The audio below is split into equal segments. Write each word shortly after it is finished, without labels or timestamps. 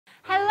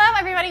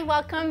everybody,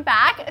 welcome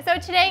back. So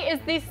today is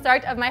the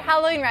start of my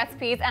Halloween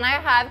recipes and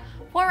I have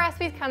 4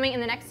 recipes coming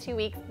in the next 2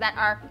 weeks that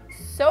are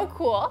so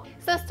cool.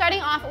 So starting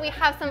off, we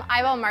have some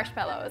eyeball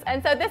marshmallows.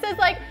 And so this is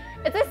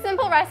it's a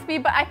simple recipe,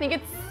 but I think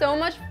it's so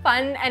much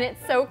fun and it's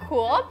so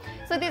cool.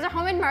 So these are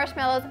homemade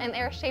marshmallows and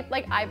they're shaped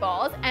like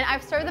eyeballs. And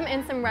I've served them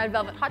in some red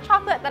velvet hot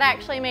chocolate that I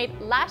actually made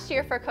last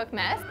year for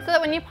Cookmas. So that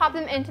when you pop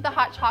them into the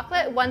hot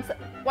chocolate, once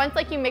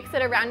you mix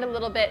it around a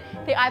little bit,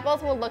 the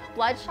eyeballs will look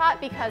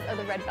bloodshot because of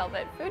the red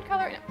velvet food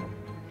color. No.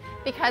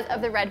 Because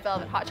of the red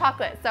velvet hot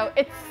chocolate. So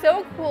it's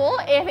so cool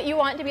if you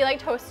want to be like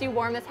toasty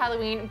warm this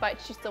Halloween, but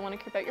you still want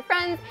to creep out your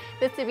friends.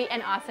 This would be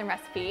an awesome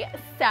recipe.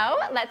 So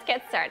let's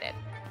get started.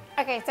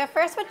 Okay, so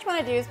first what you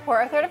want to do is pour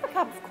 1/3 of a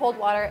cup of cold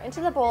water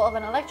into the bowl of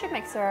an electric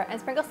mixer and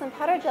sprinkle some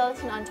powdered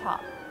gelatin on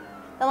top.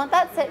 Then let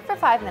that sit for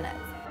 5 minutes.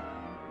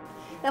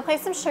 Then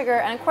place some sugar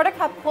and 1/4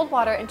 cup of cold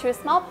water into a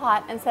small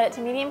pot and set it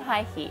to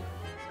medium-high heat.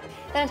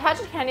 Then attach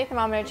a candy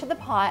thermometer to the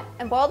pot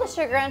and boil the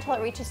sugar until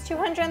it reaches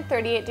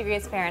 238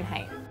 degrees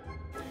Fahrenheit.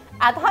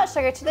 Add the hot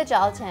sugar to the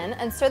gelatin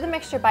and stir the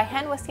mixture by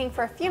hand whisking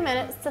for a few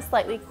minutes to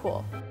slightly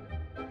cool.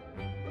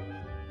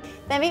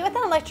 Then beat with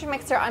an electric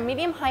mixer on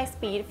medium-high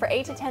speed for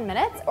 8 to 10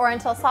 minutes or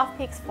until soft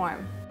peaks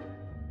form.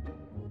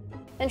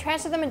 Then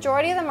transfer the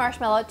majority of the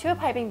marshmallow to a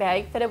piping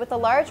bag fitted with a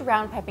large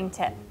round piping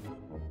tip.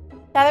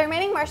 Dye the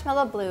remaining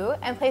marshmallow blue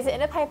and place it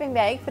in a piping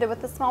bag fitted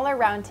with a smaller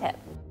round tip.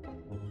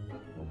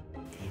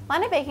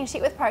 Line a baking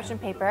sheet with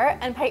parchment paper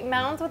and pipe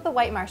mounds with the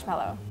white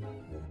marshmallow.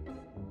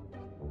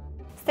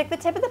 Stick the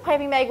tip of the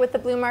piping bag with the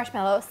blue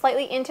marshmallow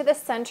slightly into the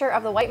center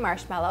of the white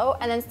marshmallow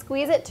and then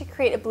squeeze it to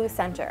create a blue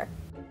center.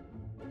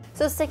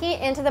 So sticking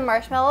it into the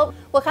marshmallow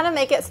will kind of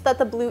make it so that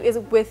the blue is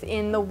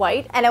within the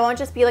white and it won't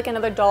just be like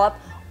another dollop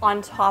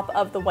on top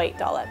of the white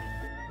dollop.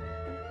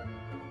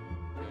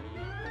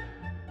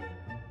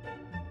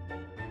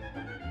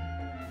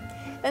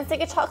 Then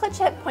stick a chocolate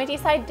chip pointy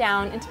side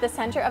down into the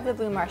center of the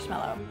blue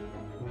marshmallow.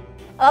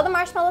 Allow the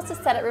marshmallows to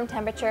set at room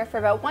temperature for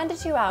about 1 to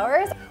 2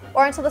 hours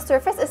or until the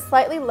surface is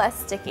slightly less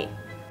sticky.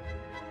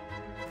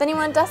 Then you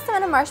want to dust them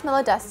in a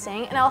marshmallow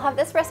dusting, and I'll have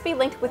this recipe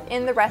linked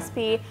within the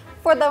recipe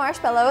for the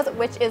marshmallows,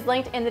 which is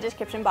linked in the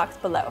description box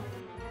below.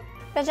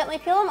 Then gently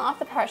peel them off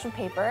the parchment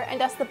paper and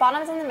dust the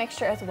bottoms in the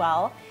mixture as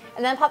well,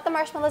 and then pop the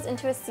marshmallows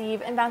into a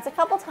sieve and bounce a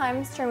couple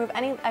times to remove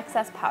any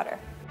excess powder.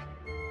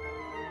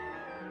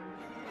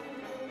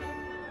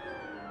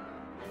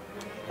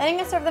 Then you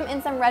can serve them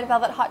in some red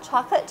velvet hot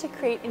chocolate to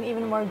create an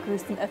even more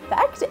gruesome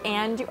effect,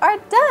 and you are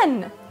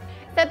done!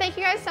 So thank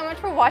you guys so much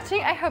for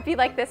watching. I hope you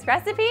like this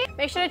recipe.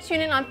 Make sure to tune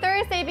in on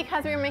Thursday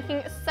because we're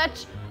making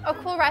such a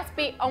cool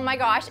recipe. Oh my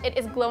gosh, it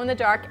is glow in the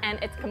dark and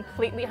it's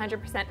completely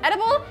 100%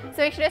 edible. So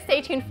make sure to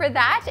stay tuned for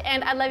that.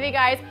 And I love you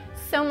guys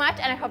so much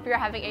and I hope you're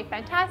having a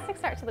fantastic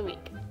start to the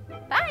week.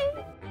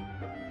 Bye!